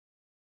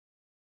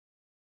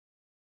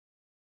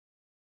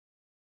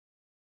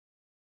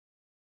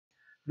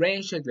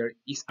Ryan Sheckler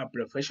is a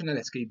professional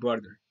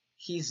skateboarder.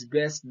 He is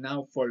best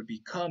known for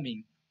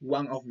becoming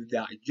one of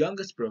the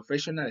youngest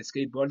professional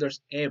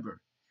skateboarders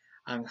ever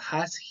and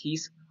has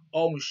his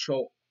own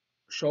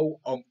show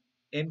on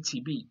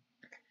MTV.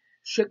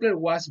 Sheckler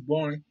was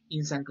born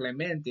in San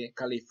Clemente,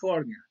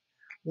 California.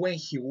 When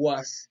he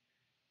was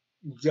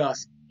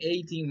just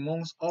 18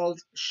 months old,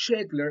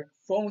 Sheckler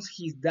found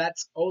his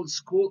dad's old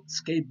school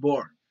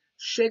skateboard.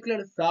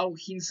 Sheckler taught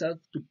himself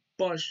to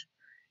push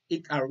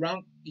it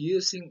around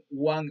using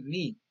one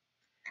knee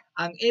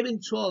and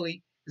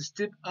eventually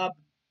stood up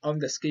on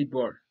the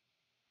skateboard.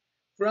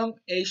 From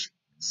age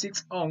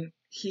 6 on,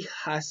 he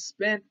has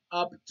spent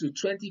up to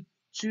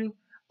 22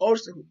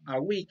 hours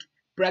a week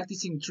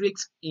practicing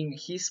tricks in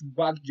his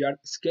backyard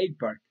skate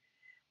park,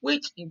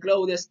 which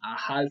includes a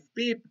half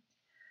pipe,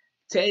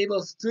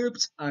 table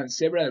tubes, and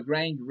several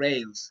grind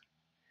rails.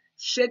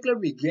 Sheckler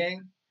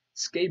began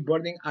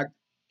skateboarding at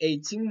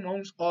 18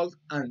 months old,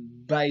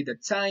 and by the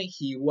time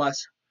he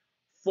was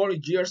 4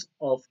 years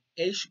of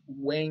age,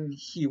 when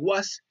he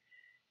was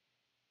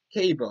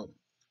capable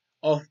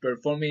of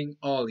performing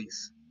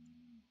ollies.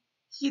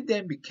 He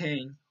then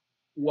became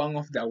one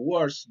of the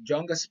world's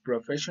youngest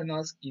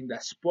professionals in the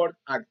sport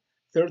at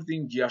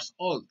 13 years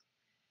old.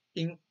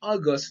 In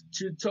August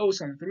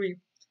 2003,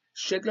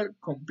 Sheckler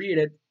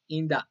competed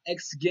in the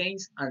X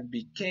Games and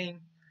became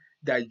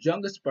the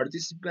youngest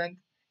participant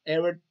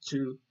ever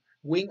to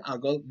win a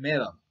gold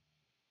medal,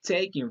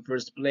 taking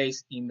first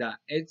place in the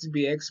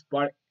XBX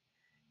Park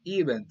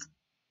event.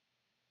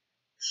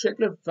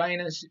 Sheckler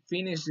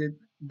finished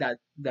the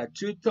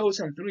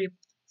 2003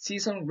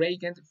 season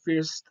ranked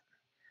first,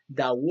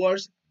 the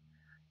worst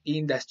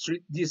in the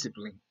street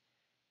discipline,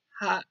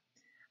 ha-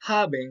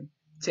 having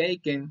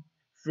taken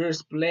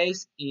first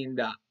place in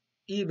the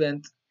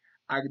event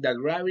at the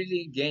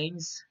Gravity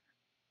Games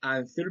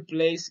and third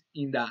place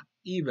in the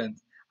event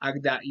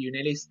at the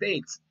United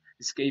States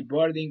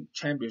Skateboarding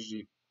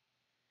Championship.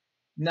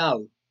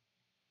 Now,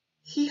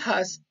 he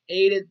has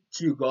added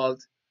 2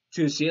 gold,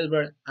 2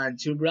 silver, and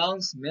 2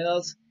 bronze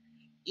medals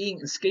in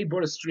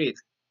skateboard street,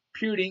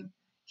 putting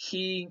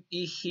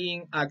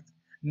him at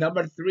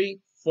number 3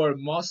 for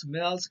most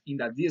medals in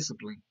the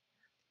discipline,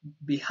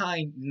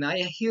 behind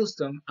Nia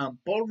Houston and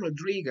Paul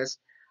Rodriguez,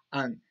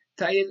 and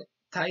tied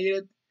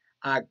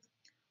at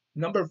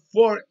number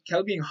 4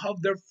 Kelvin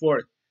Hoffler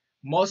for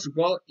most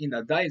gold in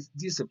the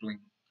discipline.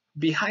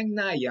 Behind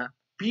Nia,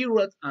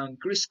 Pirot, and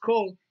Chris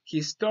Cole,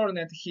 he turned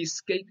his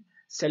skate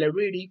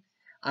celebrity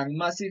and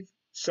massive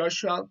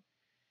social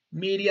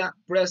media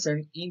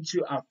presence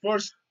into a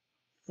force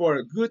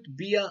for good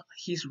via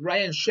his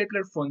Ryan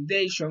Sheckler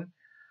Foundation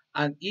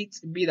and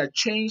its Vida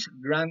Change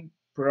grant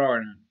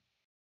program.